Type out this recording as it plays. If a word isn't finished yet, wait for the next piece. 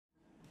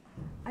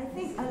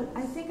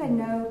I think I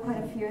know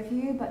quite a few of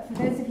you, but for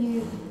those of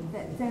you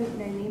that don't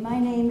know me, my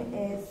name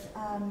is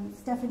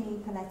Stephanie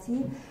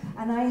Paletti,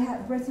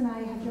 and Britt and I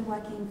have been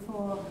working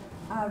for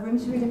Room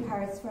to Read in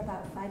Paris for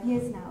about 5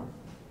 years now.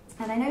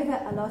 And I know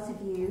that a lot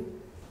of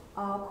you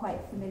are quite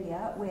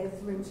familiar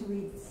with Room to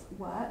Read's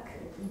work,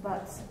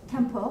 but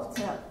qu'importe,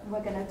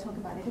 we're going to talk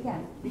about it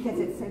again because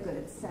it's so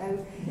good. So,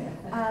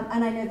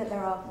 and I know that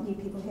there are new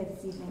people here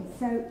this evening.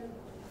 So,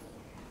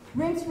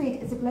 Room to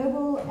Read is a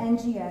global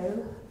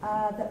NGO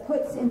that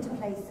puts into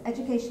place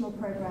educational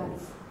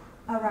programs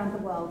around the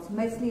world,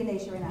 mostly in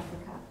Asia and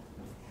Africa.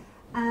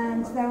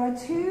 And there are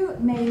two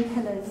main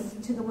pillars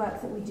to the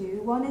work that we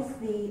do. One is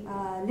the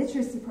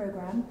literacy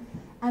program,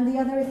 and the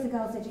other is the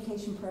girls'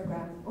 education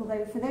program.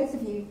 Although for those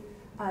of you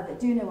that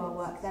do know our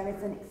work, there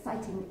is an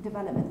exciting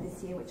development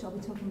this year, which I'll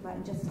be talking about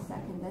in just a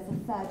second. There's a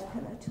third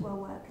pillar to our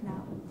work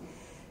now.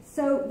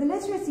 So the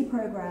literacy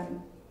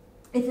program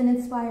is an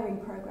inspiring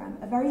program,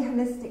 a very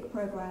holistic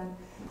program,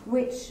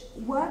 which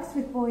works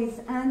with boys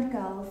and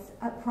girls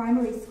at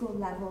primary school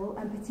level,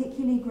 and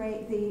particularly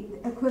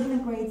the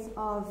equivalent grades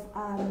of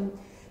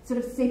sort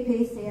of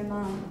CP,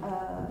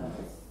 CM1,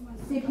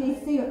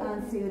 CP,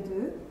 CE1,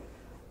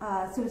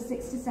 CE2, sort of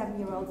 6 to 7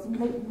 year olds. And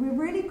we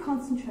really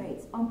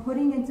concentrate on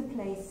putting into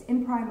place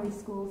in primary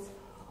schools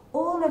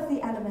all of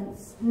the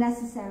elements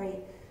necessary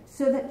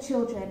so that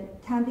children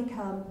can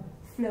become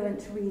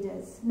fluent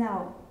readers.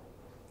 Now,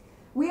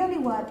 we only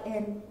work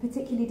in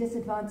particularly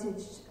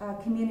disadvantaged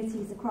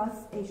communities across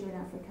Asia and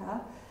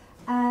Africa,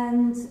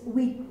 and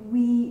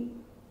we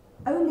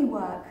only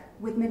work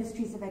with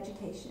ministries of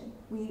education.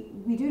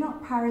 We do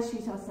not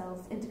parachute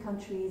ourselves into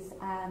countries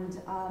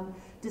and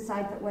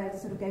decide that we're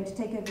sort of going to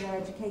take over their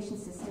education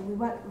system. We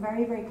work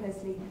very, very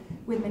closely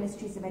with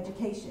ministries of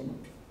education.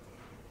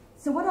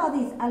 So what are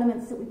these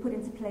elements that we put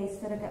into place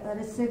that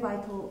are so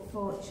vital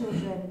for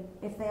children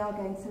if they are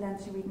going to learn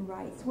to read and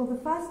write? Well, the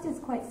first is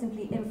quite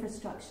simply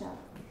infrastructure.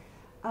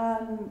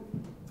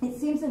 It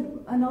seems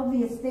an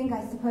obvious thing,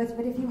 I suppose,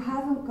 but if you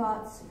haven't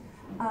got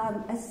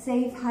a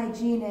safe,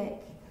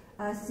 hygienic,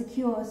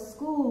 secure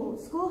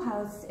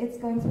schoolhouse, it's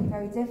going to be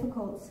very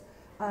difficult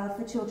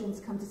for children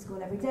to come to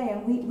school every day.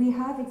 And we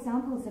have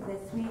examples of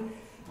this.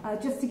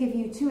 Just to give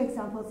you two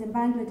examples, in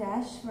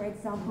Bangladesh, for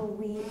example,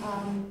 we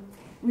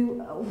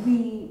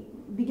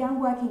began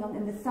working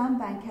in the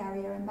sandbank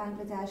area in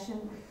Bangladesh,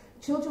 and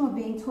children were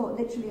being taught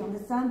literally on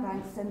the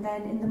sandbanks, and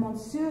then in the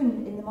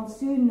monsoon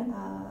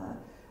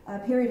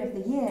period of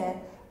the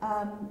year,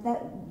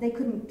 that they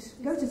couldn't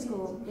go to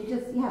school. They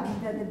just,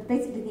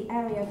 basically the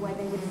area where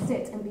they would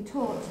sit and be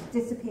taught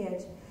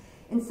disappeared.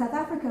 In South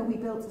Africa, we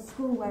built a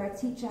school where a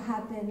teacher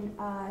had been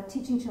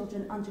teaching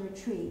children under a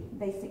tree,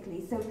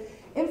 basically. So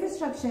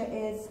infrastructure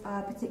is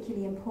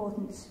particularly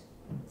important.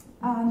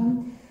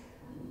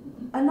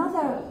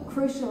 Another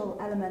crucial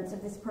element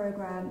of this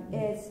program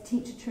is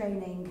teacher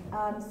training.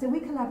 So we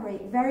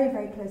collaborate very,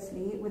 very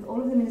closely with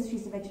all of the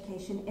ministries of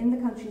education in the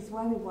countries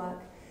where we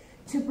work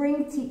to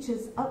bring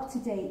teachers up to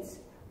date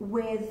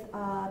with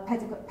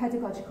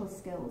pedagogical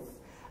skills.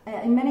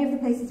 In many of the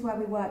places where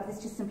we work, this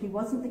just simply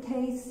wasn't the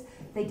case.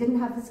 They didn't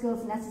have the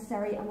skills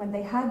necessary, and when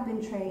they had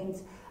been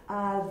trained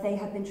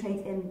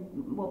in,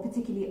 well,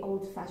 particularly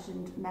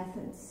old-fashioned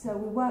methods. So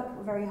we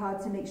work very hard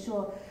to make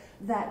sure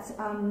that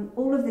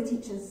all of the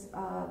teachers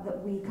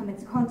that we come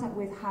into contact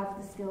with have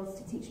the skills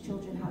to teach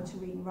children how to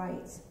read and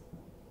write.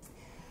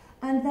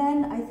 And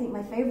then I think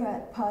my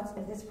favorite part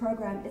of this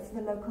program is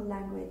the local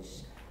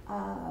language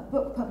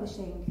book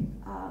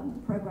publishing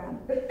program.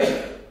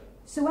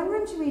 So when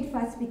Room to Read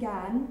first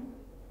began,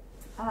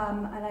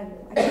 and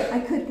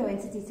I could go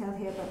into detail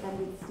here, but then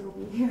we'd still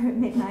be here at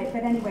midnight.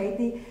 But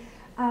anyway,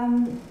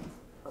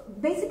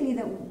 basically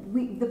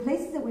the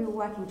places that we were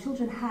working,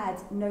 children had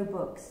no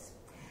books.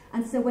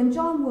 And so when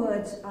John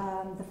Wood,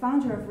 the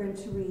founder of Room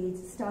to Read,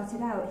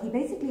 started out, he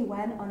basically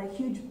went on a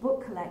huge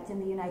book collect in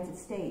the United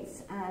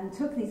States and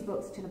took these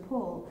books to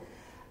Nepal,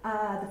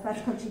 the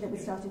first country that we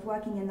started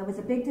working in. There was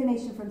a big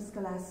donation from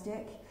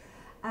Scholastic,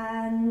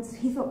 and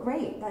he thought,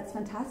 great, that's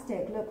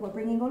fantastic. Look, we're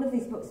bringing all of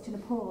these books to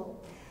Nepal.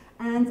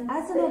 And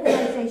as an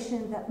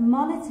organization that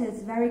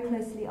monitors very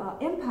closely our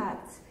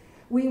impact,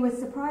 we were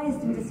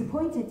surprised and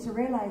disappointed to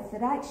realize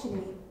that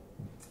actually,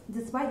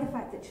 despite the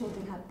fact that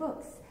children had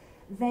books,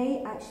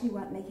 they actually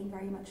weren't making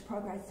very much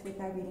progress with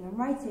their reading and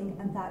writing,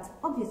 and that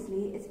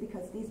obviously is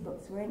because these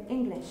books were in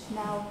English.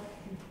 Now,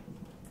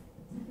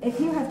 if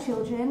you have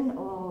children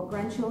or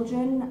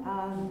grandchildren,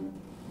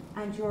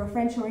 and you're a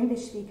French or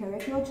English speaker,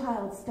 if your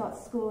child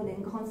starts school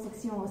in Grande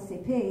Section or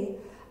CP,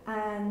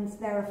 and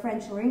they're a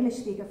French or English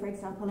speaker, for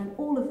example, and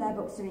all of their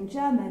books are in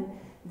German,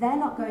 they're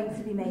not going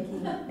to be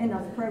making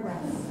enough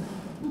progress.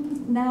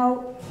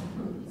 Now,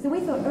 so we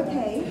thought,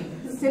 okay,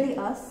 silly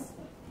us,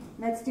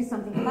 let's do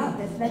something about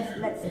this.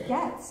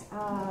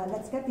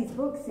 Let's get these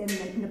books in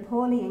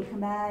Nepali, in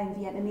Khmer, in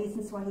Vietnamese,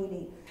 and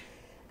Swahili.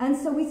 And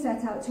so we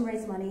set out to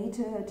raise money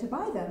to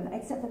buy them,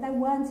 except that there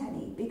weren't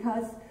any,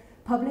 because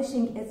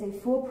publishing is a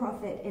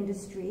for-profit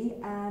industry,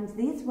 and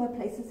these were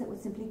places that were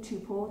simply too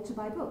poor to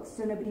buy books,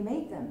 so nobody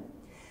made them.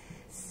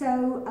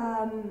 So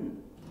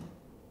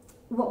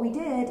what we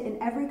did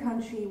in every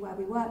country where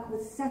we work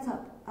was set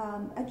up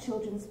a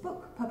children's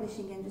book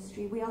publishing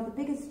industry. We are the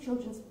biggest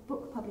children's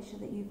book publisher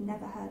that you've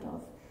never heard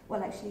of.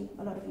 Well, actually,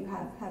 a lot of you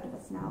have heard of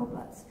us now,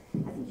 but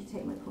I think you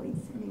take my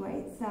points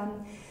anyway.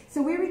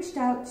 So we reached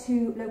out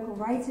to local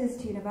writers,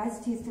 to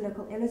universities, to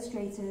local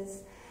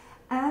illustrators,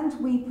 and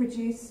we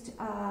produced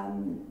a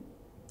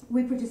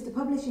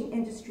publishing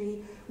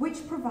industry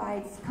which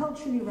provides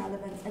culturally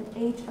relevant and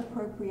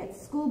age-appropriate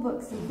school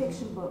books and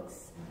fiction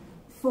books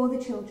for the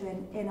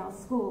children in our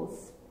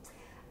schools.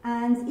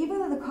 And even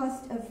though the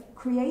cost of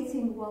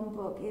creating one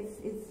book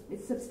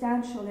is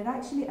substantial, it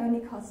actually only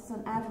costs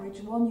on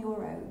average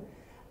 €1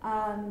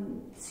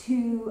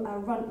 to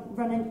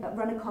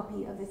run a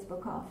copy of this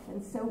book off.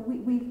 And so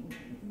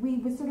we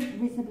were sort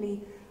of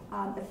reasonably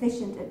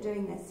efficient at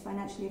doing this,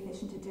 financially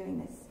efficient at doing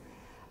this.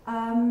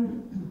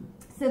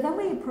 So then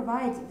we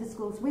provide the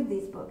schools with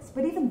these books,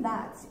 but even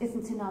that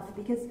isn't enough,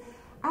 because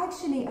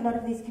actually a lot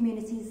of these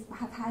communities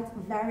have had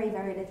very,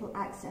 very little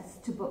access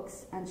to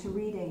books and to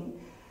reading.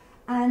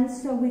 And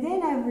so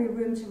within every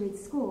room to read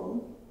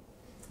school,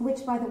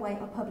 which by the way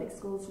are public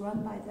schools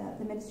run by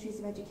the Ministries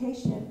of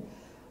Education,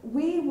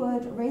 we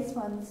would raise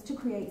funds to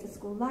create a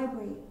school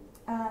library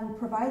and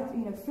provide,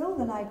 fill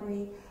the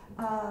library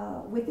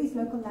with these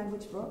local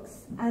language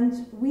books.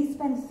 And we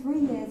spent 3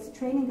 years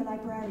training a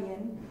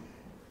librarian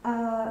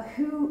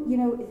who,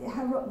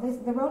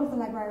 the role of the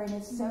librarian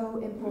is so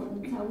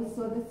important. We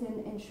saw this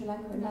in Sri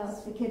Lanka and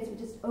Laos. The kids were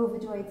just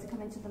overjoyed to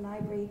come into the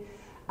library.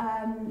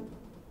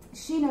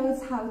 She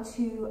knows how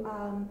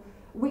to,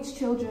 which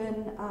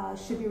children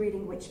should be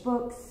reading which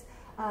books.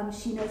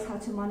 She knows how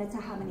to monitor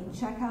how many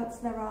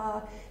checkouts there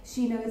are.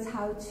 She knows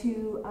how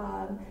to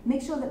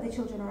make sure that the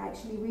children are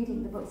actually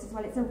reading the books as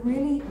well. It's a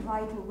really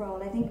vital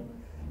role. I think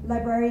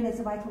librarian is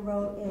a vital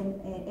role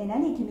in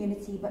any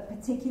community, but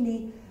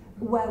particularly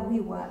where we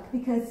work,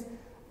 because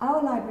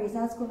our libraries,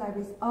 our school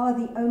libraries, are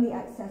the only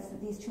access that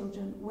these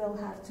children will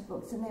have to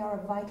books, and they are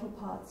a vital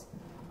part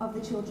of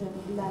the children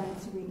learning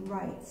to read and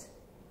write.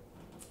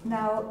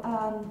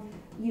 Now,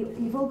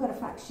 you've all got a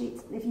fact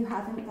sheet. If you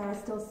haven't, there are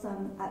still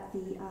some at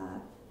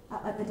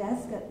the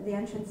desk, at the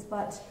entrance.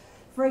 But,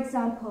 for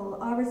example,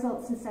 our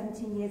results in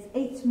 17 years,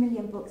 8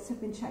 million books have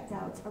been checked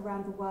out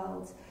around the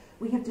world.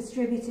 We have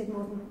distributed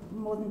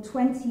more than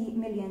 20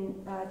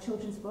 million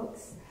children's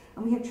books,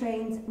 and we have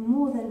trained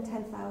more than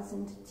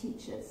 10,000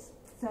 teachers.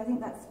 So I think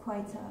that's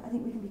quite, I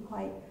think we can be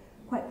quite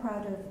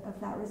proud of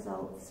that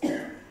result.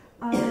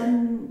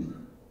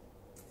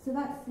 So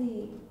that's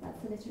the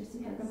literacy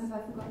program. Have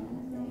I forgotten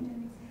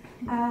anything?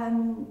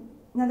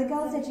 Now the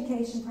girls'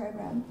 education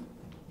program,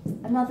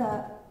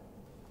 another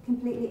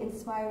completely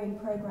inspiring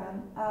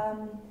program.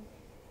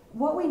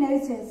 What we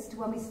noticed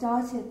when we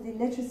started the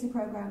literacy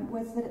program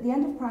was that at the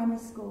end of primary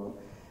school,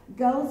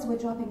 girls were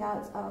dropping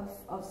out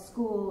of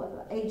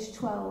school age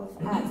 12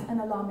 at an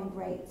alarming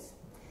rate.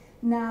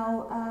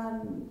 Now,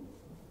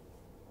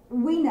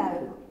 we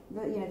know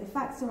that, the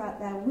facts are out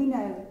there. We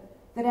know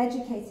that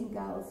educating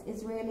girls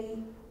is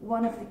really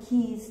one of the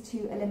keys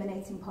to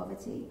eliminating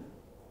poverty.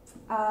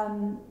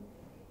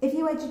 If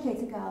you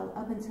educate a girl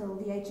up until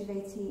the age of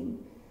 18,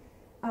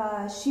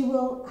 she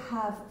will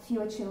have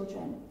fewer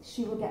children.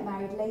 She will get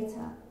married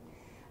later.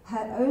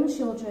 Her own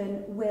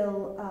children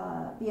will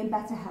be in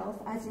better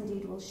health, as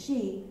indeed will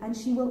she, and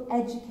she will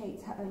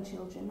educate her own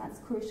children. That's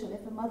crucial.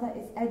 If a mother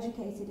is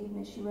educated, even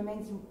if she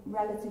remains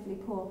relatively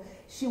poor,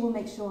 she will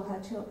make sure her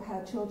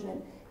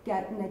children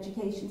get an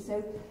education.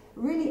 So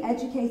really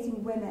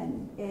educating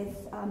women is,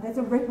 there's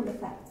a ripple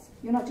effect.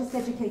 You're not just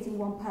educating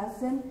one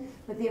person,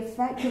 but the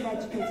effect of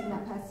educating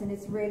that person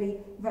is really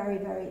very,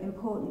 very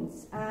important.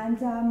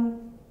 And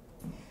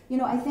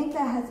I think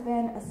there has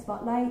been a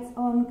spotlight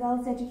on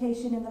girls'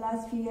 education in the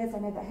last few years. I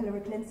know that Hillary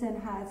Clinton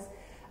has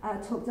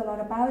talked a lot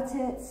about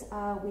it.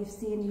 We've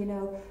seen,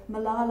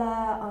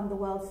 Malala on the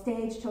world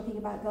stage talking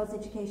about girls'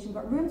 education,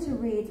 but Room to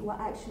Read were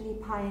actually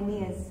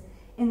pioneers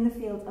in the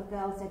field of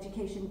girls'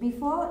 education.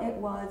 Before, it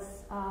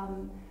was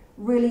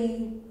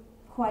really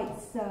quite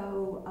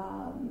so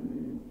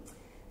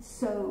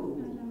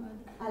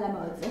à la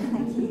mode.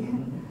 Thank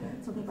you.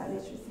 Talking about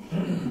literacy.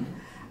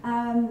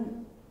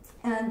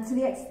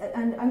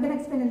 And I'm going to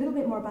explain a little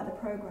bit more about the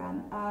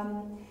program.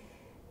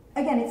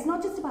 Again, it's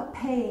not just about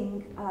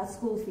paying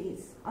school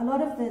fees. A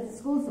lot of the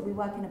schools that we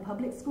work in are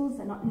public schools.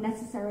 They're not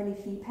necessarily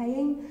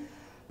fee-paying.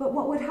 But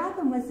what would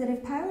happen was that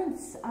if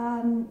parents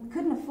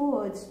couldn't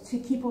afford to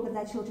keep all of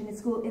their children in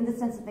school, in the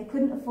sense that they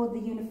couldn't afford the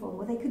uniform,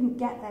 or they couldn't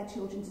get their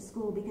children to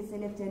school because they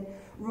lived in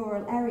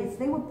rural areas,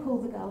 they would pull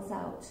the girls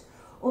out.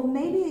 Or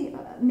maybe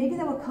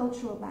there were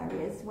cultural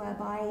barriers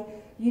whereby,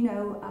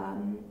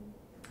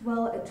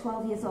 well, at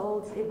 12 years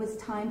old, it was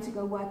time to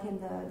go work in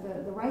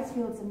the rice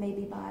fields, and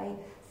maybe by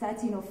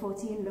 13 or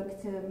 14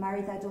 look to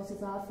marry their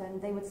daughters off,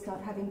 and they would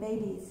start having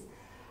babies.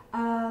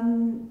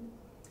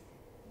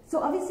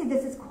 So obviously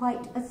this is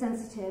quite a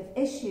sensitive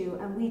issue,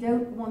 and we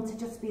don't want to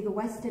just be the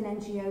Western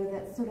NGO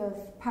that sort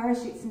of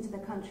parachutes into the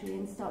country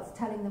and starts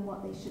telling them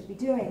what they should be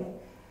doing.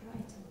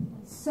 Right.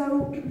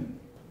 So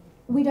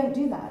we don't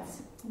do that.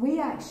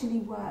 actually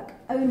work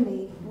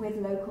only with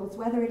locals,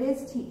 whether it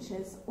is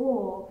teachers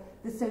or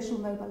the social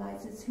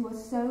mobilizers who are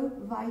so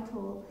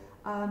vital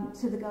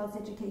to the girls'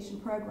 education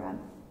program.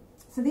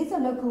 So these are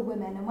local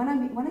women, and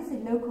when I say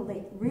local,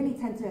 they really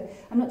tend to,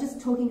 I'm not just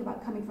talking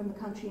about coming from the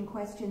country in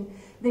question,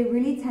 they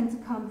really tend to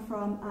come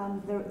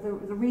from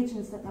the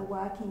regions that they're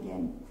working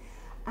in.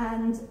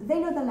 And they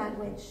know the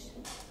language,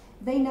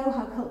 they know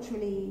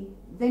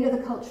they know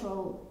the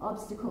cultural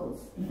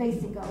obstacles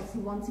facing girls who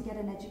want to get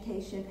an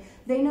education.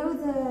 They know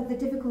the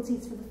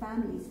difficulties for the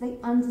families, they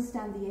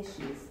understand the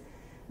issues.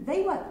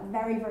 They work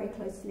very, very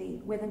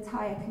closely with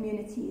entire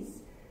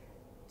communities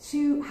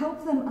to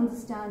help them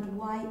understand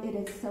why it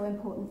is so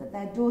important that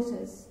their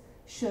daughters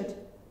should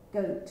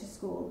go to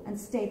school and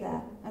stay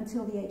there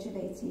until the age of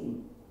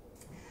 18.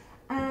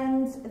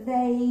 And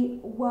they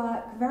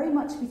work very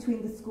much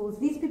between the schools.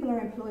 These people are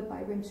employed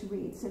by Room to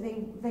Read, so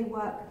they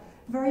work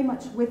very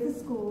much with the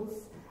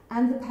schools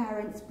and the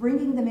parents,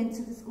 bringing them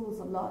into the schools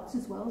a lot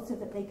as well, so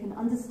that they can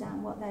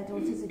understand what their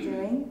daughters are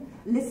doing,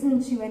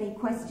 listen to any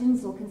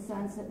questions or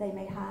concerns that they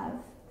may have.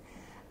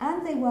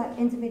 And they work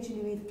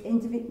individually,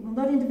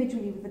 not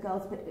individually with the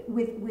girls, but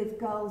with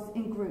girls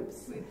in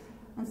groups,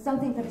 and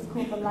something that is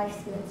called the Life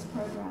Skills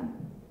Program.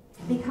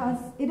 Because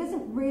it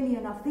isn't really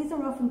enough. These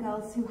are often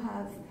girls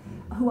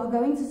who are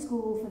going to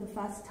school for the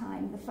first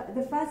time,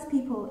 the first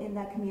people in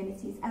their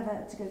communities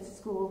ever to go to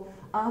school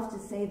after,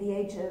 say, the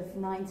age of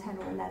 9, 10,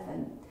 or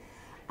 11.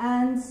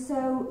 And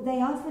so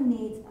they often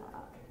need,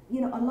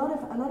 a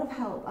lot of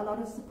help, a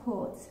lot of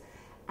support.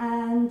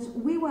 And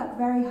we work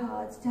very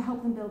hard to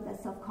help them build their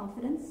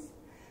self-confidence,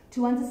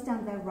 to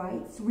understand their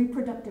rights,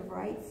 reproductive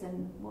rights,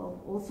 and,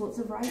 well, all sorts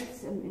of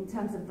rights in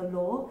terms of the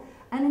law,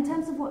 and in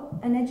terms of what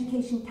an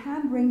education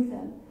can bring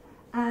them,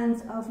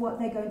 and of what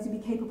they're going to be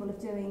capable of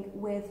doing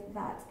with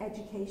that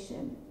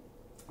education.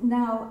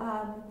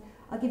 Now,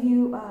 I'll give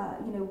you,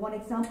 one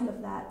example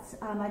of that.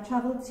 I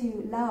traveled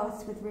to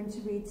Laos with Room to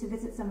Read to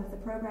visit some of the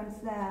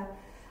programs there,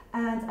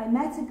 and I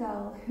met a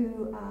girl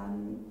who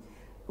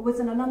was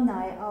an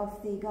alumni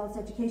of the girls'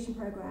 education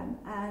program,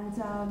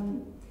 and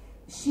I'm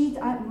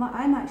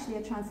actually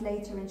a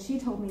translator, and she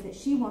told me that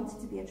she wanted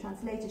to be a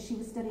translator. She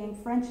was studying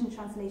French and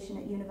translation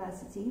at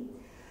university.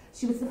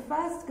 She was the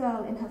first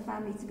girl in her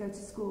family to go to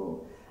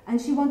school,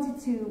 and she wanted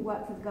to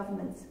work for the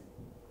government.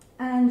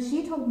 And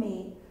she told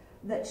me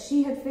that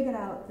she had figured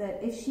out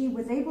that if she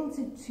was able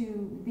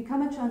to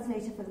become a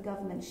translator for the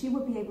government, she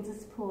would be able to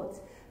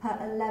support her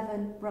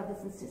 11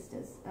 brothers and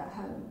sisters at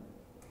home.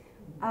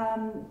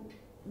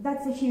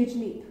 That's a huge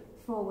leap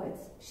forward.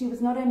 She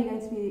was not only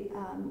going to be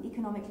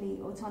economically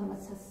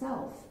autonomous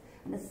herself,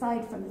 and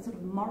aside from the sort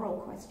of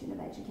moral question of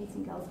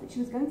educating girls, but she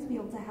was going to be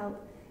able to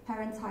help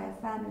her entire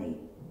family.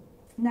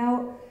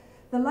 Now,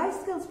 the Life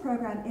Skills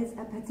Program is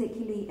a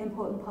particularly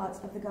important part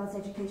of the girls'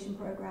 education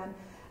program,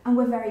 and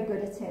we're very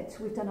good at it.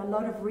 We've done a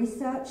lot of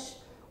research.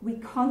 We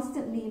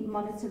constantly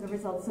monitor the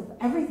results of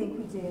everything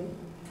we do.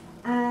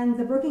 And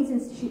the Brookings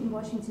Institute in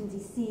Washington,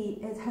 D.C.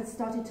 has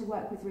started to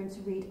work with Room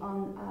to Read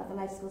on the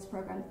Life Skills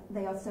Program.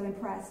 They are so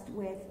impressed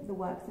with the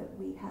work that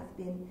we have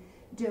been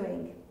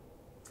doing.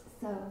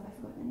 So, have I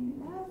forgotten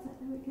anything else?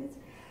 That's very good.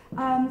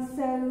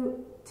 So,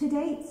 to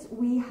date,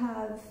 we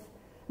have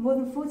more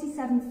than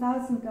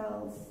 47,000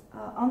 girls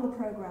on the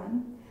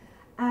program.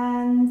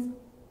 And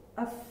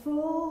a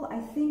full, I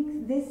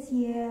think this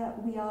year,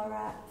 we are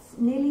at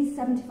nearly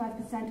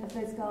 75% of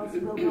those girls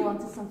will go on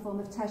to some form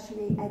of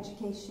tertiary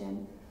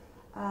education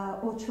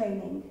or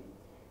training.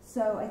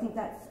 So I think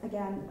that's,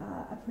 again,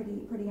 a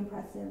pretty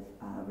impressive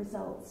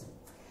result.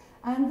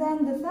 And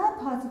then the third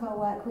part of our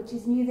work, which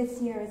is new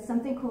this year, is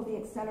something called the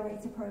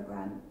Accelerator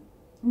Program.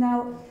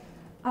 Now,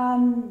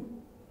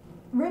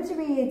 Room to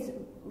Read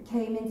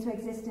came into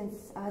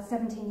existence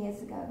 17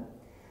 years ago.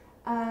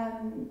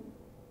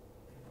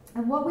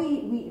 And what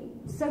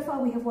so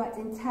far we have worked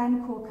in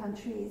 10 core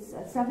countries.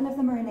 7 of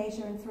them are in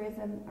Asia and 3 of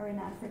them are in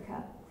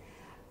Africa.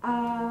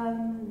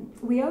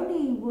 We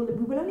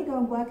will only go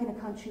and work in a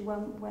country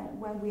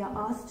when we are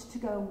asked to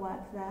go and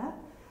work there.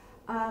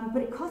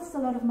 But it costs a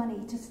lot of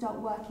money to start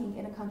working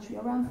in a country,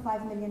 around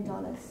 $5 million.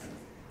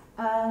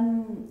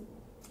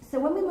 So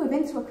when we move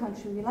into a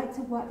country, we like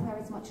to work there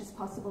as much as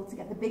possible to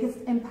get the biggest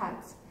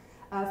impact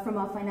from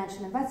our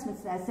financial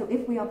investments there. So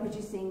if we are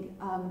producing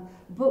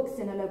books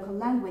in a local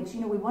language,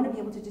 we want to be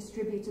able to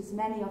distribute as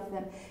many of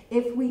them.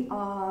 If we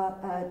are,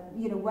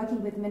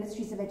 working with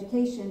ministries of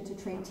education to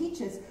train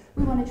teachers,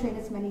 we want to train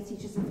as many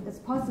teachers as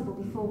possible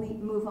before we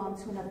move on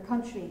to another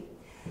country.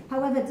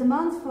 However,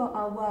 demand for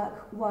our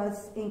work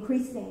was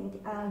increasing,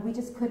 and we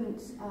just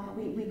couldn't,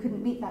 we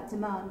couldn't meet that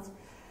demand.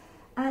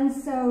 And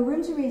so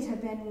Room to Read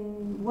have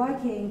been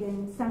working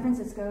in San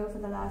Francisco for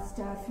the last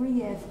 3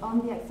 years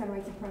on the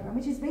Accelerator Program,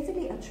 which is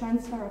basically a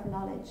transfer of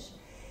knowledge.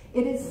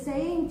 It is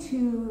saying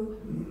to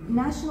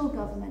national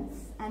governments,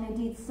 and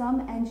indeed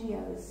some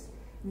NGOs,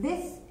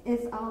 this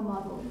is our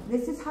model,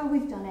 this is how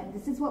we've done it,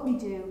 this is what we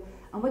do,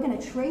 and we're going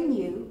to train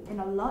you in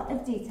a lot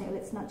of detail.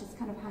 It's not just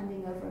kind of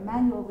handing over a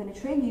manual. We're going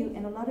to train you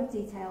in a lot of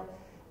detail,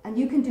 and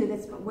you can do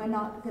this, but we're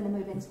not going to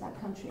move into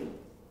that country.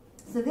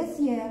 So this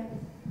year,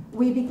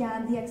 We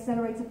began the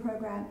Accelerator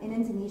program in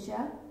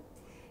Indonesia,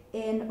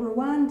 in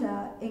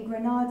Rwanda, in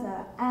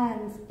Grenada,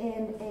 and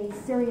in a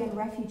Syrian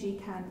refugee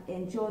camp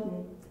in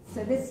Jordan.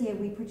 So this year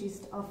we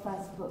produced our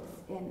first books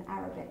in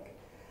Arabic.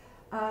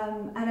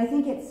 And I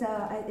think it's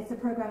a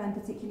program I'm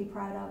particularly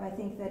proud of. I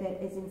think that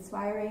it is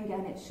inspiring,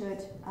 and it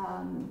should,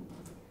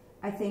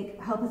 I think,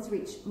 help us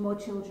reach more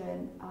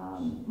children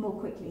more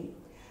quickly.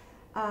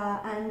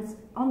 And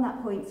on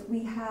that point,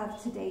 we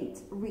have to date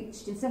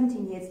reached, in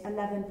 17 years,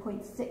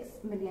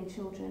 11.6 million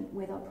children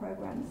with our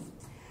programs.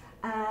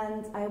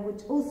 And I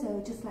would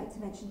also just like to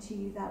mention to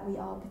you that we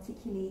are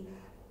particularly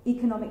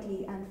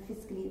economically and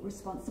fiscally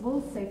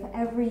responsible. So for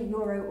every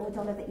euro or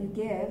dollar that you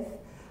give,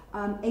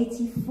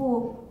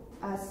 84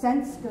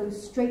 cents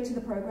goes straight to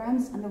the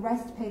programs, and the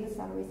rest pay the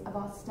salaries of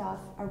our staff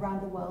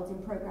around the world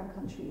in program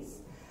countries.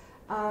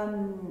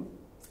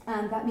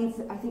 And that means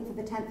that I think for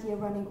the 10th year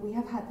running, we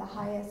have had the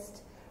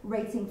highest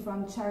rating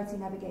from Charity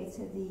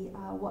Navigator, the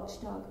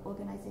watchdog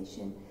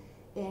organization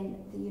in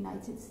the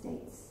United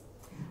States.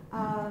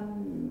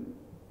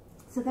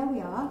 So there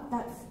we are.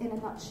 That's in a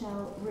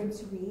nutshell Room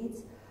to Read.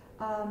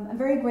 I'm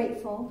very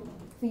grateful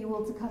for you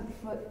all for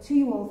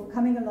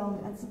coming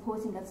along and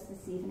supporting us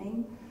this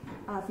evening,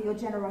 for your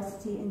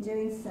generosity in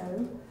doing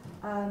so.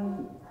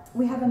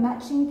 We have a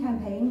matching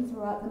campaign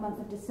throughout the month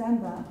of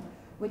December,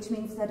 which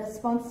means that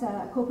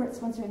a corporate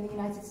sponsor in the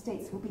United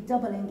States will be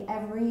doubling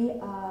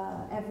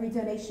every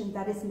donation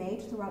that is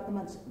made throughout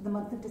the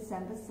month of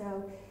December.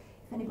 So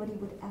if anybody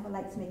would ever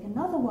like to make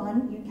another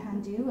one, you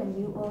can do, and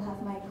you all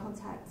have my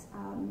contact,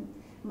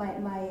 my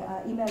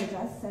email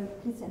address, so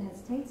please don't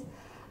hesitate.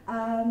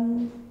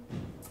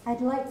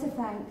 I'd like to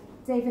thank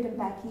David and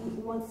Becky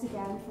once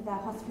again for their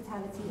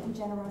hospitality and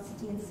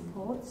generosity and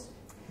support.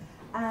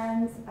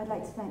 And I'd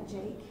like to thank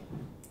Jake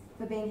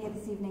for being here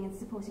this evening and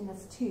supporting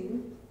us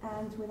too.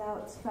 And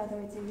without further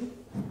ado,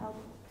 I'll...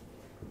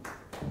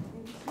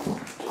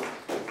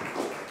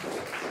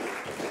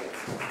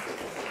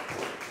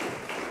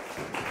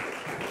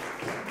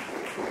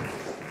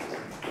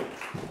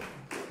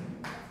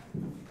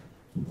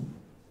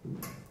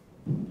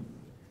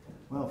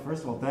 Well,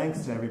 first of all,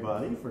 thanks to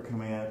everybody for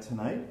coming out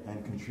tonight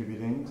and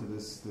contributing to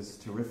this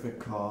terrific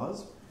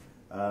cause.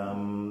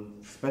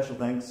 Special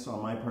thanks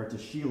on my part to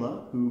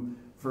Sheila, who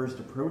first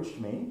approached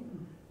me,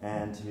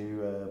 and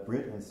to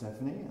Britt and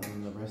Stephanie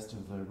and the rest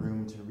of the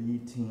Room to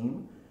Read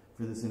team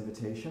for this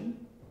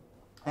invitation.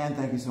 And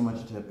thank you so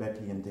much to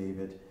Becky and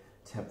David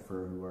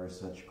Tepfer, who are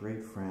such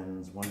great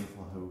friends,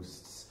 wonderful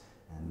hosts,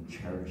 and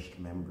cherished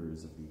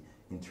members of the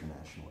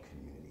international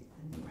community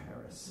in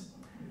Paris.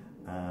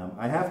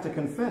 I have to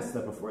confess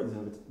that before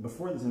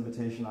this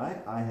invitation,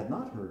 I had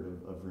not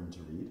heard of Room to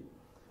Read,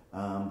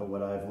 but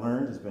what I've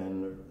learned has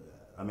been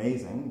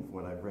amazing.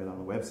 What I've read on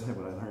the website,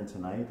 what I learned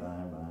tonight,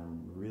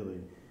 I'm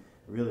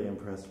really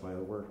impressed by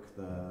the work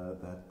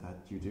that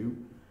you do.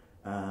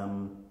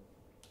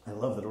 I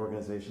love that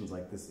organizations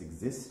like this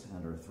exist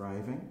and are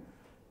thriving,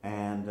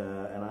 and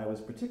I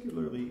was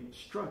particularly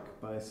struck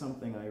by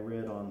something I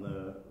read on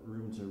the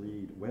Room to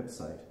Read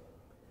website.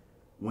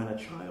 When a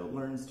child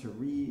learns to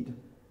read,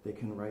 they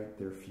can write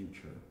their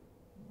future.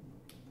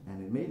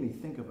 And it made me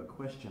think of a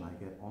question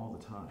I get all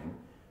the time,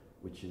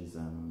 which is,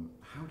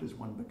 how does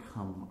one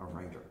become a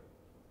writer?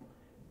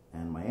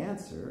 And my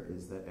answer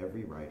is that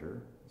every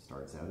writer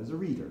starts out as a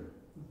reader,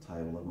 the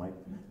title of my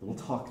little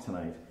talk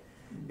tonight.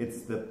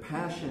 It's the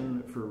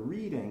passion for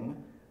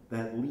reading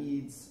that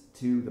leads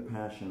to the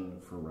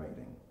passion for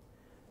writing.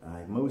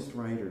 Most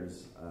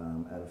writers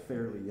at a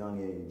fairly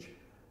young age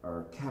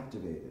are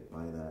captivated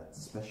by that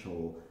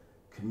special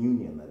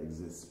communion that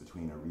exists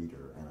between a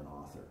reader and an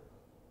author,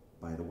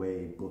 by the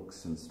way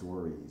books and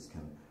stories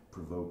can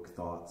provoke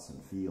thoughts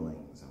and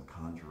feelings and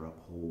conjure up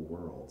whole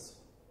worlds.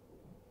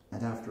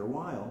 And after a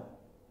while,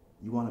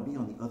 you want to be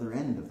on the other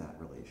end of that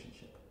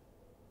relationship.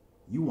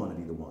 You want to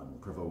be the one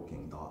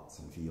provoking thoughts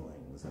and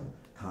feelings and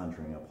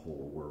conjuring up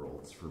whole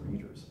worlds for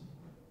readers.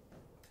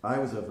 I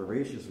was a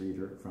voracious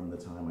reader from the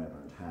time I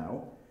learned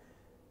how,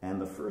 and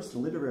the first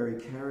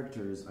literary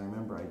characters I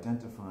remember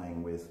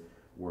identifying with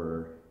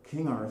were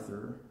King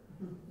Arthur,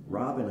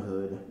 Robin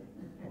Hood,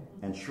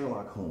 and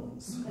Sherlock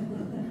Holmes.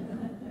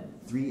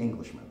 3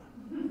 Englishmen.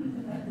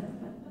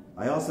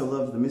 I also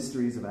loved the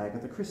mysteries of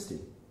Agatha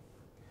Christie.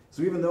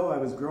 So even though I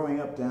was growing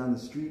up down the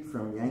street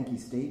from Yankee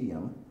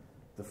Stadium,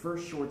 the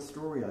first short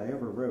story I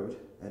ever wrote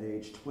at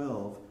age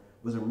 12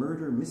 was a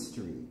murder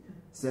mystery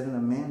set in a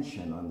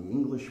mansion on the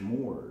English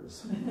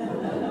moors.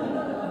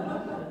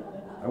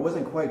 I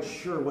wasn't quite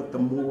sure what the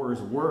moors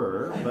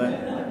were, but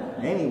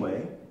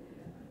anyway,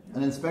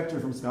 an inspector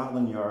from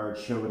Scotland Yard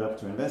showed up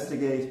to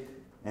investigate,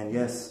 and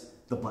yes,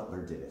 the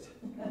butler did it.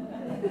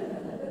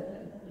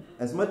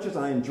 As much as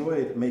I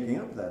enjoyed making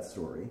up that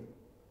story,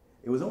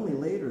 it was only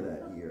later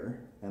that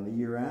year, and the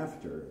year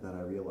after, that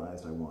I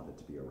realized I wanted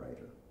to be a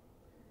writer.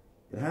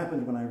 It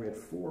happened when I read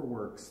 4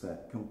 works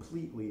that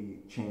completely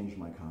changed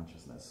my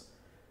consciousness.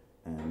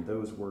 And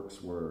those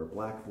works were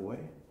Black Boy,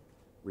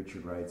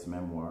 Richard Wright's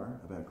memoir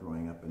about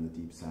growing up in the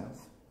Deep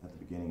South at the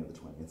beginning of the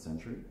 20th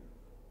century,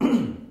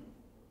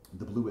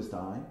 The Bluest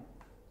Eye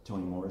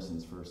Toni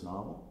Morrison's first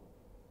novel,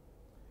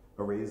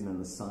 A Raisin in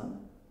the Sun,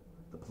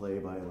 the play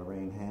by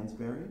Lorraine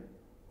Hansberry,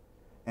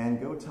 and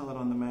Go Tell It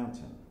on the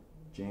Mountain,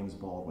 James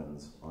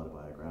Baldwin's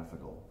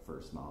autobiographical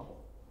first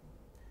novel.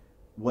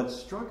 What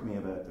struck me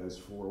about those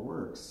 4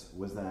 works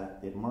was that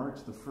it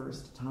marked the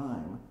first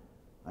time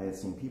I had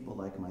seen people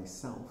like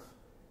myself,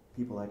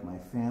 people like my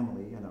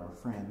family and our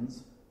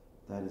friends,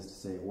 that is to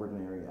say,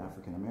 ordinary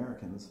African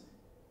Americans,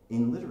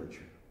 in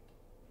literature.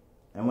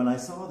 And when I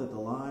saw that the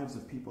lives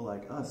of people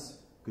like us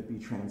could be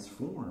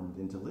transformed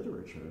into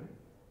literature,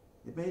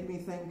 it made me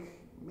think,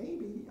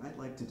 maybe I'd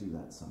like to do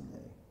that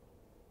someday.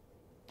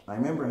 I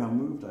remember how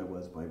moved I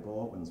was by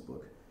Baldwin's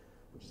book,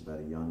 which is about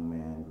a young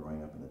man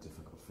growing up in a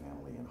difficult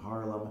family in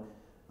Harlem.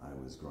 I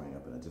was growing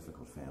up in a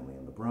difficult family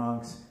in the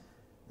Bronx.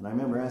 And I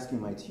remember asking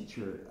my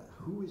teacher,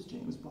 who is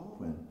James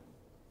Baldwin?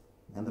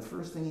 And the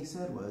first thing he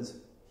said was,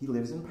 he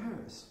lives in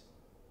Paris.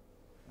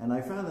 And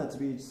I found that to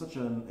be such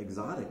an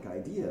exotic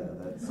idea,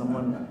 that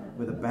someone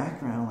with a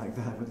background like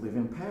that would live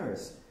in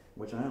Paris,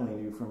 which I only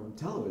knew from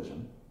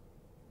television.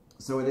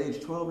 So at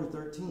age 12 or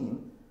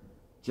 13,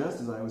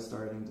 just as I was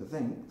starting to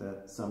think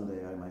that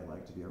someday I might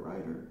like to be a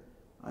writer,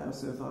 I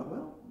also thought,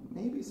 well,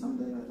 maybe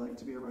someday I'd like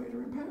to be a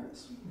writer in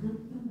Paris.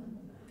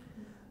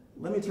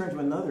 Let me turn to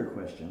another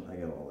question I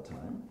get all the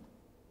time.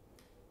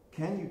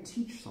 Can you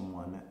teach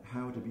someone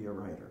how to be a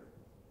writer?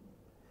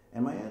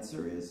 And my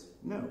answer is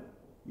no,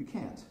 you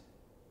can't.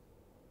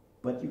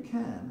 But you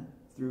can,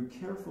 through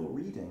careful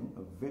reading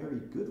of very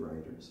good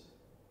writers,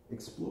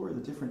 explore the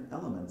different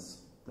elements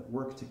that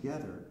work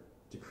together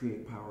to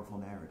create powerful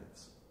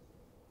narratives.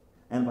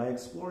 And by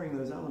exploring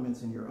those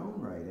elements in your own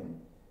writing,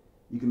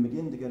 you can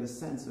begin to get a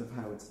sense of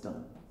how it's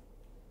done.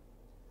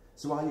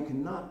 So while you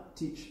cannot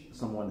teach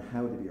someone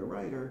how to be a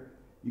writer,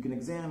 you can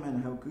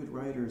examine how good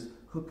writers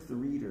hook the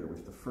reader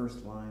with the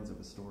first lines of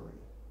a story.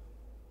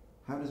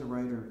 How does a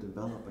writer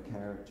develop a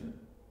character,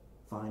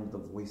 find the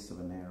voice of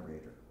a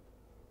narrator?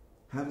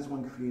 How does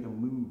one create a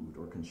mood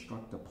or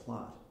construct a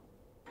plot?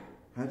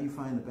 How do you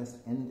find the best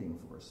ending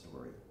for a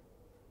story?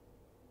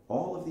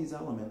 All of these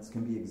elements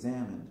can be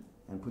examined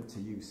and put to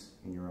use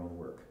in your own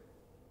work.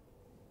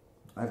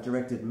 I've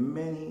directed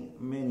many,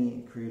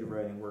 many creative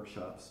writing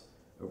workshops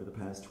over the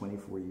past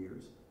 24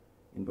 years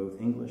in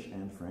both English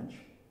and French.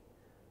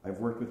 I've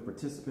worked with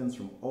participants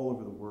from all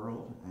over the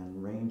world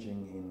and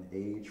ranging in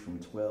age from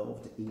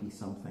 12 to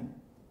 80-something.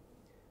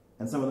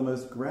 And some of the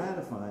most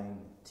gratifying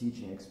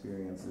teaching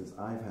experiences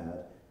I've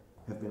had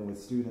have been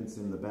with students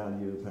in the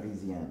banlieue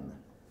parisienne,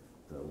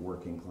 the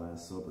working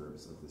class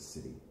suburbs of this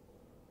city,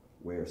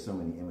 where so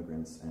many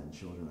immigrants and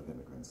children of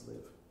immigrants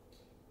live.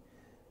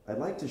 I'd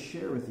like to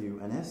share with you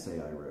an essay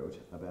I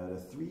wrote about a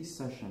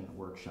 3-session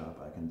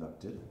workshop I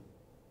conducted,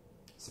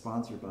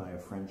 sponsored by a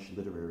French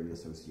literary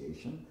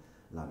association,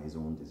 La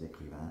Maison des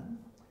Écrivains.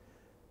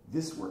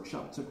 This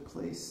workshop took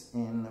place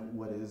in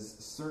what is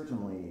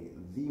certainly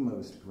the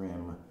most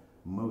grim,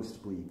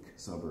 most bleak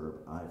suburb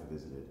I've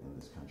visited in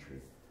this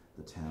country,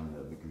 the town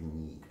of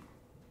Grigny.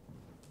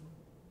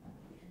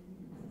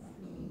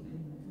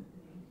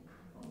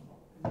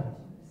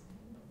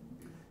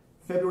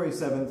 February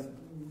 7th,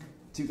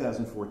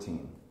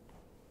 2014.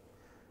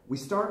 We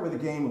start with a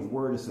game of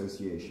word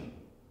association.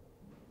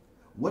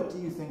 What do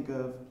you think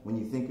of when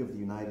you think of the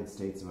United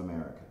States of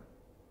America?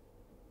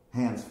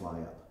 Hands fly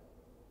up.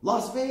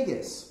 Las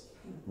Vegas,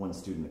 one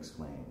student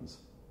exclaims.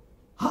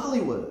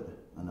 Hollywood,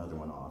 another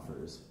one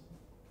offers.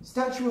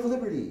 Statue of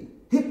Liberty,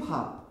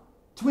 hip-hop,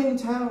 Twin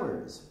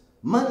Towers,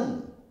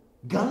 money,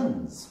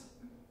 guns.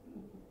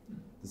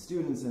 The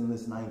students in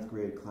this 9th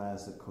grade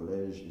class at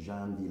Collège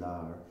Jean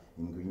Villard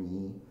in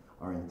Grigny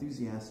are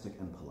enthusiastic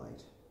and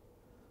polite.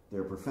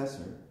 Their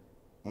professor,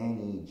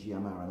 Annie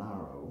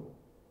Giamarinaro,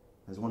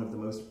 has one of the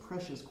most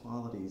precious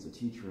qualities a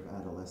teacher of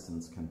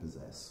adolescence can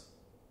possess,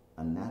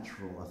 a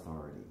natural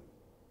authority.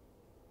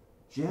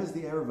 She has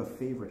the air of a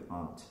favorite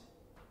aunt,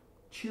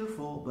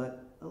 cheerful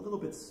but a little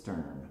bit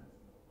stern.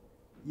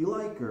 You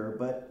like her,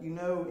 but you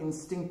know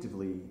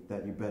instinctively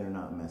that you better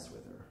not mess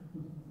with her.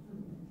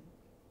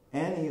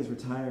 Annie is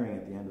retiring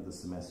at the end of the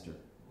semester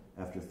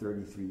after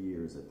 33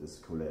 years at this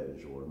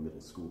college or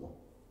middle school.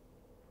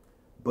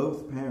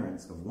 Both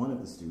parents of one of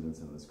the students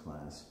in this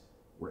class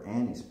were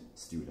Annie's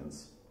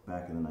students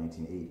back in the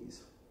 1980s.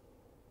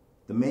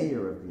 The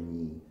mayor of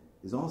Grigny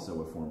is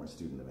also a former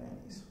student of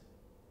Annie's.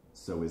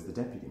 So is the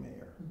deputy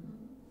mayor.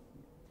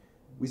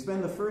 We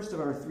spend the first of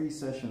our 3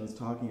 sessions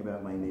talking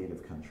about my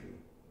native country.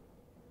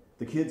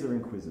 The kids are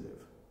inquisitive.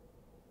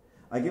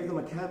 I give them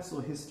a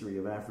capsule history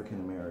of African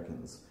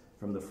Americans,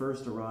 from the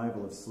first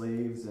arrival of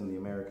slaves in the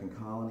American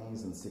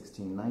colonies in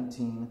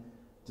 1619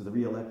 to the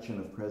re-election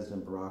of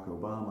President Barack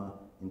Obama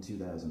in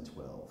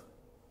 2012.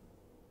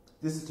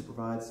 This is to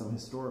provide some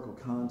historical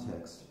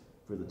context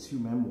for the 2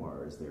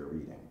 memoirs they are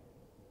reading.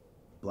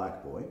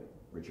 Black Boy,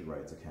 Richard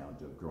Wright's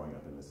account of growing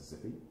up in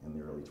Mississippi in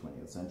the early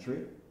 20th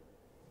century,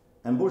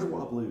 and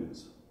Bourgeois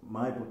Blues,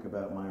 my book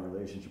about my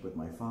relationship with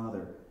my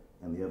father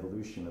and the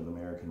evolution of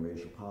American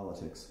racial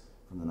politics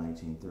from the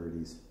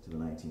 1930s to the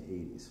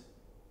 1980s.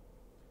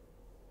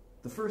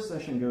 The first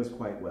session goes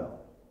quite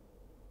well.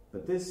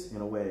 But this,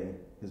 in a way,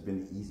 has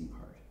been the easy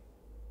part.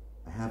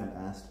 I haven't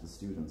asked the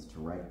students to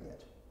write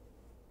yet.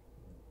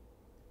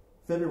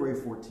 February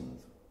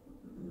 14th.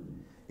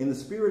 In the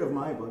spirit of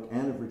my book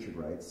and of Richard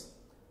Wright's,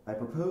 I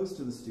propose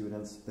to the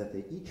students that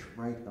they each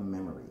write a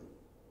memory.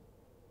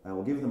 I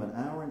will give them an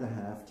hour and a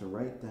half to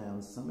write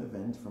down some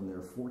event from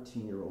their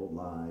 14-year-old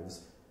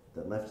lives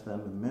that left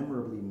them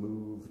memorably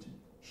moved,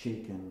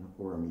 shaken,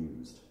 or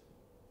amused.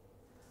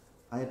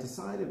 I had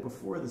decided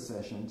before the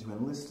session to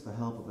enlist the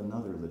help of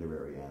another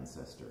literary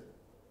ancestor,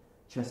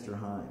 Chester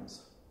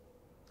Himes.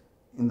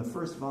 In the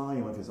first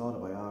volume of his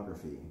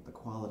autobiography, The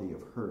Quality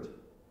of Hurt,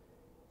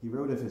 he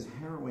wrote of his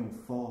harrowing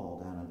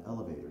fall down an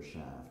elevator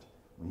shaft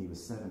when he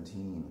was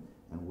 17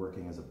 and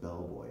working as a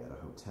bellboy at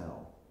a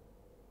hotel.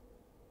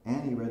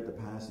 Annie read the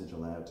passage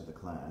aloud to the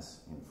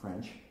class in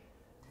French,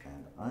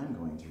 and I'm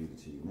going to read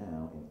it to you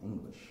now in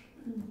English.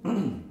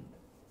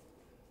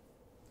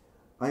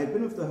 I had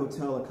been with the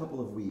hotel a couple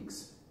of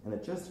weeks and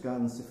had just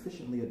gotten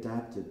sufficiently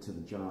adapted to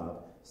the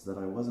job so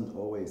that I wasn't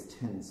always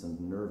tense and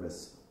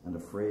nervous and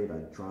afraid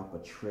I'd drop a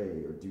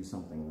tray or do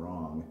something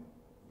wrong,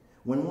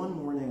 when one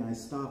morning I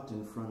stopped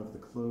in front of the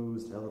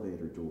closed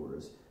elevator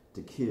doors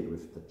to kid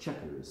with the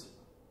checkers,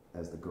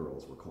 as the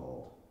girls were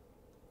called,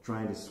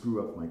 trying to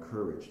screw up my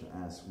courage to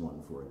ask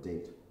one for a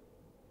date.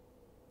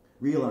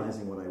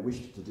 Realizing what I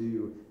wished to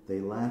do, they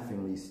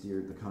laughingly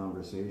steered the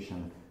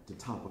conversation to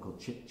topical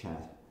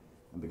chit-chat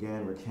and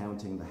began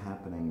recounting the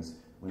happenings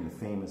when the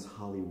famous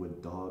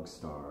Hollywood dog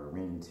star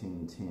Rin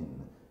Tin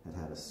Tin had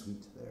had a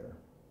suite there.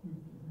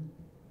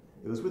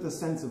 It was with a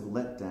sense of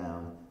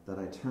letdown that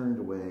I turned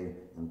away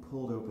and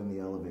pulled open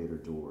the elevator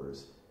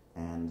doors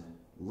and,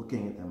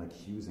 looking at them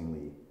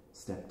accusingly,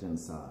 stepped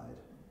inside.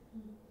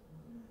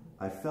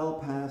 I fell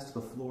past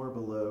the floor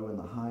below in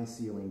the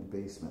high-ceilinged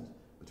basement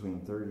between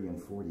 30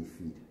 and 40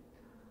 feet.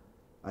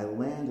 I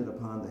landed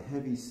upon the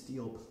heavy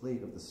steel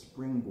plate of the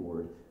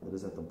springboard that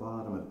is at the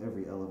bottom of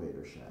every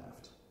elevator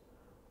shaft.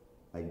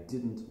 I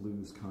didn't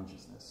lose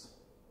consciousness.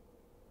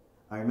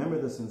 I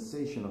remember the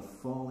sensation of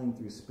falling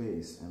through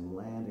space and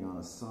landing on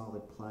a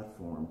solid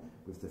platform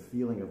with the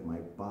feeling of my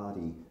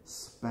body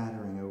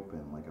spattering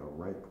open like a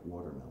ripe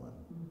watermelon.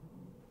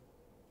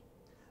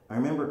 I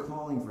remember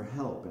calling for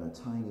help in a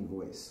tiny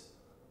voice.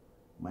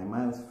 My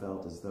mouth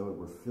felt as though it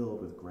were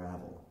filled with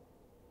gravel.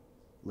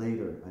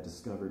 Later, I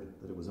discovered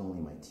that it was only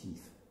my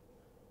teeth.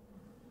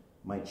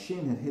 My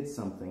chin had hit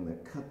something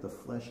that cut the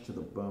flesh to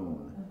the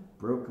bone,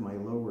 broke my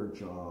lower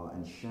jaw,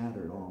 and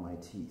shattered all my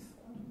teeth.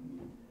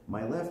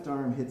 My left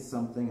arm hit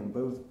something and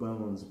both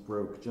bones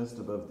broke just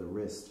above the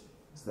wrist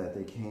so that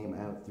they came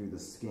out through the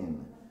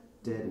skin,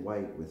 dead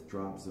white with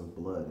drops of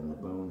blood in the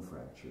bone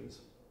fractures.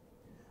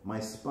 My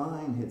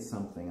spine hit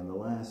something and the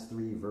last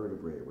 3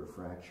 vertebrae were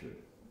fractured.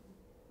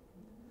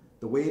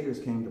 The waiters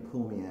came to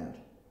pull me out,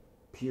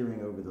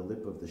 peering over the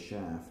lip of the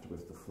shaft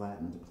with the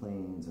flattened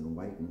planes and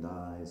whitened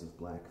eyes of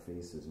black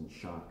faces in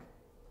shock,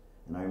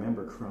 and I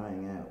remember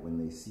crying out when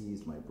they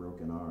seized my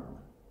broken arm.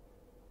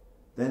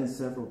 Then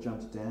several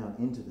jumped down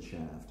into the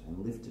shaft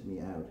and lifted me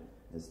out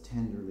as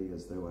tenderly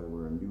as though I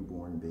were a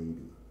newborn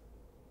baby.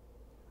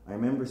 I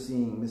remember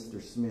seeing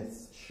Mr.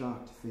 Smith's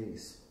shocked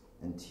face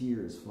and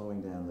tears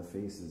flowing down the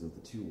faces of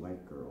the 2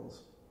 white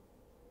girls.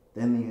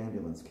 Then the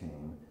ambulance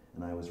came,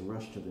 and I was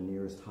rushed to the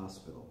nearest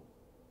hospital,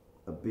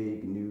 a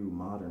big, new,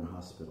 modern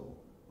hospital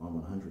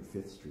on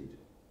 105th Street,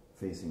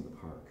 facing the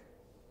park.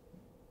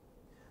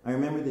 I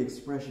remember the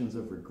expressions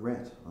of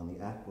regret on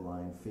the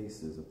aquiline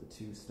faces of the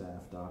 2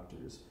 staff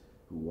doctors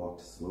who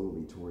walked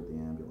slowly toward the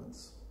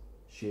ambulance,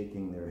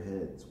 shaking their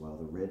heads while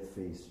the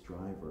red-faced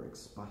driver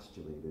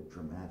expostulated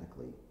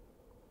dramatically.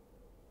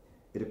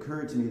 It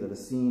occurred to me that a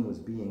scene was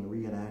being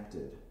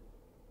reenacted,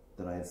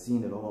 that I had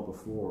seen it all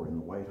before in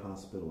the White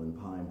Hospital in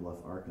Pine Bluff,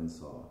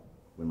 Arkansas,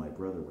 when my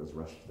brother was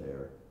rushed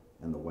there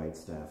and the white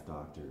staff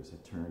doctors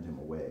had turned him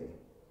away.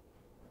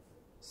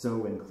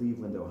 So in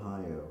Cleveland,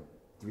 Ohio,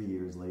 3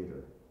 years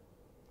later,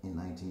 in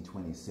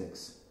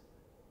 1926,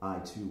 I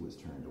too was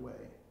turned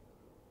away,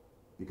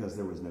 because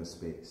there was no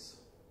space,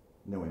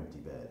 no empty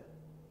bed,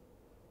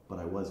 but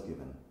I was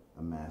given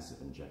a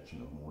massive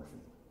injection of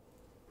morphine.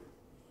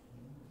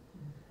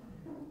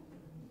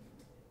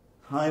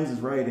 Himes's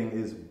writing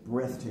is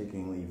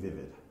breathtakingly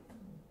vivid.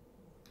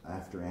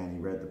 After Annie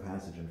read the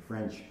passage in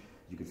French,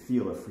 you could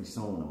feel a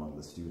frisson among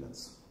the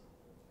students.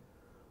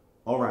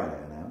 All right,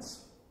 I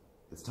announce,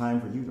 it's time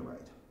for you to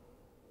write.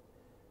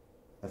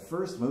 At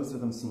first, most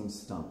of them seem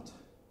stumped.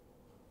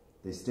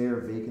 They stare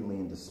vacantly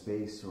into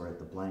space or at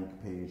the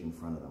blank page in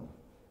front of them.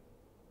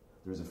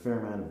 There's a fair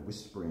amount of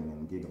whispering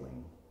and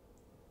giggling.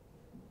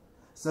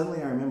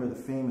 Suddenly, I remember the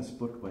famous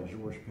book by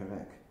Georges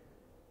Perec.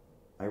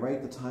 I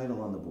write the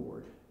title on the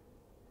board.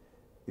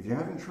 If you're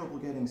having trouble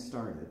getting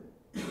started,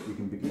 you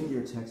can begin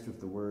your text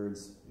with the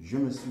words, Je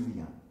me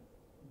souviens,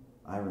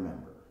 I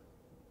remember.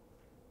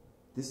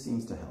 This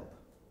seems to help.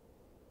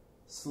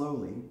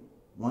 Slowly,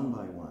 one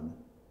by one,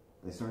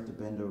 they start to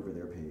bend over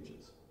their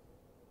pages.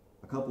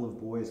 A couple of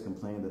boys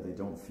complain that they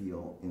don't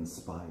feel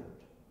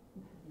inspired.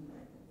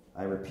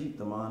 I repeat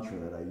the mantra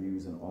that I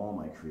use in all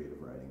my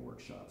creative writing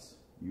workshops.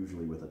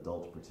 usually with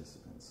adult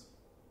participants.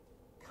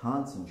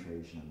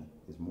 Concentration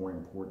is more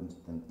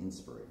important than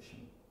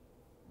inspiration.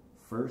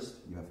 First,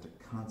 you have to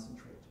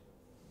concentrate.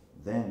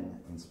 Then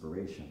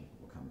inspiration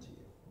will come to you.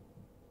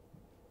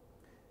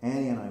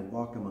 Annie and I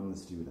walk among the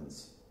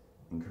students,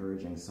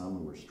 encouraging some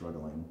who were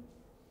struggling,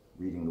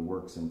 reading the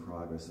works in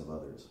progress of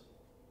others.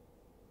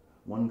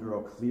 One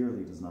girl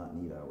clearly does not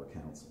need our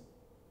counsel.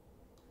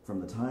 From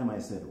the time I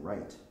said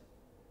write,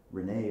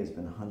 Renee has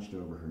been hunched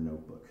over her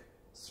notebook,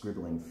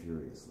 scribbling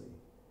furiously,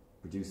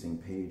 producing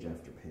page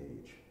after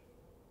page.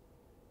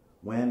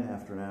 When,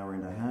 after an hour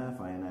and a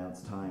half, I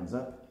announce time's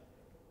up,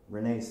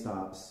 Renee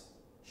stops,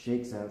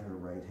 shakes out her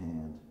right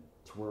hand,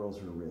 twirls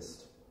her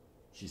wrist.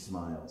 She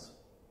smiles.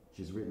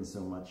 She's written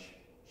so much,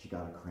 she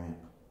got a cramp.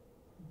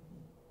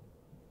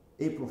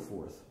 April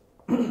 4th.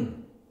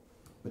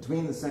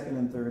 Between the second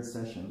and third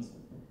sessions,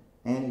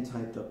 Annie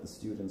typed up the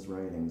students'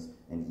 writings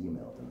and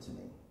emailed them to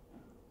me.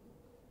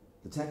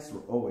 The texts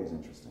were always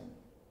interesting,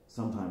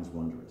 sometimes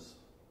wondrous.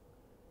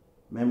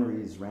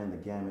 Memories ran the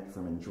gamut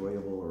from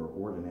enjoyable or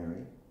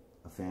ordinary,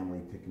 a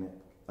family picnic,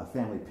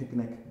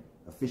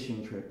 a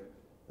fishing trip,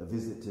 a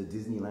visit to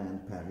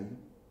Disneyland Paris,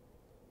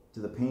 to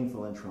the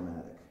painful and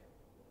traumatic.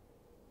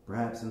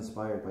 Perhaps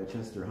inspired by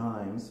Chester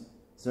Himes,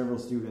 several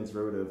students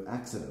wrote of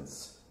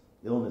accidents,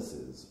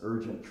 illnesses,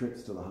 urgent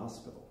trips to the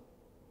hospital.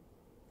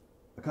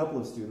 A couple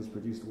of students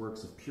produced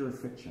works of pure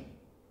fiction,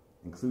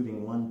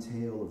 including one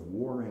tale of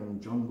warring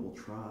jungle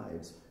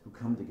tribes who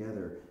come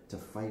together to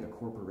fight a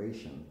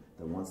corporation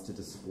that wants to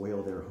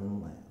despoil their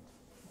homeland.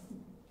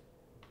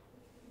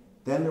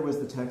 Then there was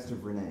the text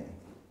of Renee,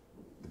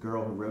 the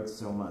girl who wrote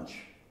so much,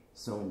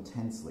 so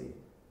intensely,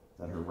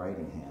 that her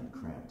writing hand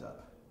cramped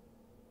up.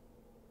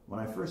 When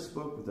I first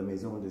spoke with the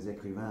Maison des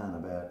Écrivains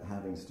about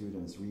having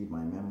students read my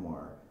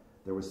memoir,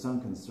 there was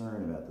some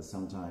concern about the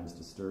sometimes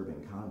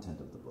disturbing content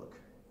of the book,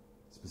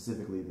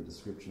 specifically the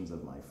descriptions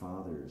of my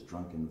father's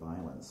drunken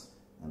violence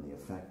and the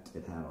effect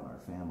it had on our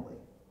family.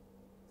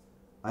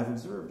 I've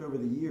observed over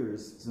the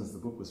years, since the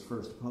book was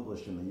first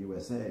published in the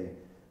USA,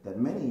 that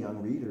many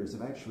young readers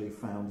have actually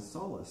found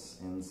solace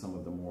in some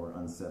of the more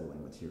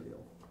unsettling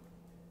material.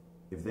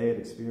 If they had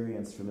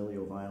experienced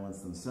familial violence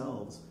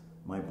themselves,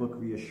 my book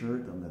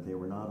reassured them that they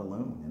were not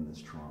alone in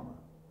this trauma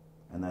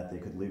and that they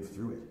could live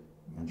through it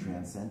and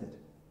transcend it.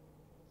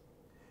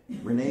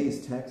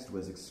 Renee's text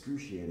was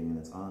excruciating in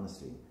its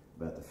honesty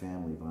about the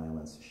family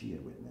violence she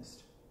had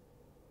witnessed.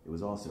 It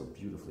was also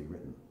beautifully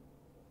written.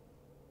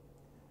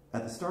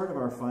 At the start of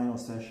our final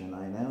session,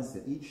 I announced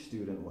that each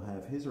student will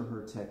have his or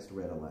her text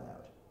read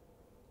aloud.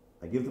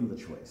 I give them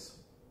the choice.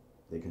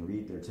 They can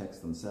read their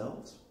text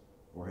themselves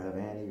or have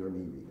Annie or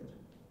me read it.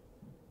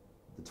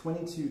 The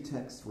 22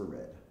 texts were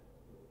read.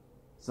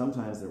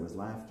 Sometimes there was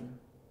laughter,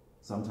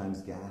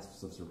 sometimes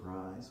gasps of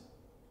surprise,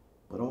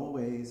 but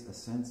always a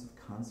sense of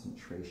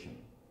concentration,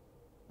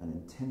 an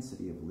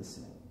intensity of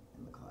listening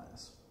in the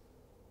class.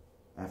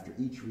 After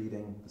each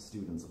reading, the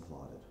students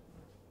applauded.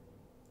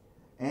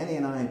 Annie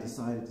and I had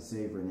decided to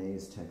save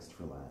Renee's text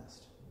for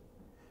last.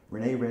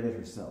 Renee read it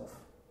herself,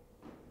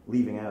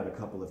 leaving out a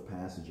couple of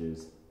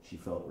passages she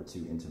felt were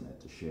too intimate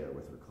to share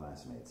with her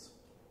classmates.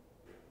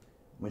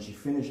 When she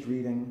finished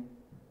reading,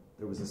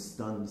 there was a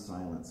stunned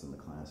silence in the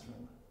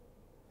classroom,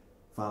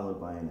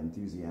 followed by an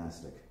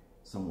enthusiastic,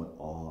 somewhat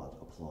awed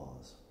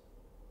applause.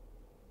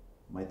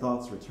 My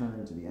thoughts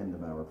returned to the end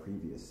of our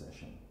previous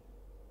session.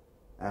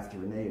 After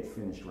Renee had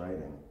finished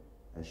writing,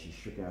 as she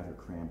shook out her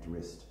cramped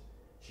wrist,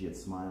 she had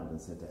smiled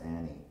and said to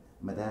Annie,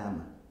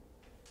 "Madame,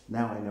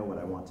 now I know what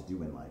I want to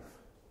do in life.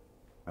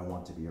 I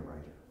want to be a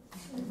writer."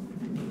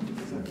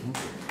 So, thank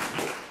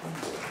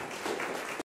you.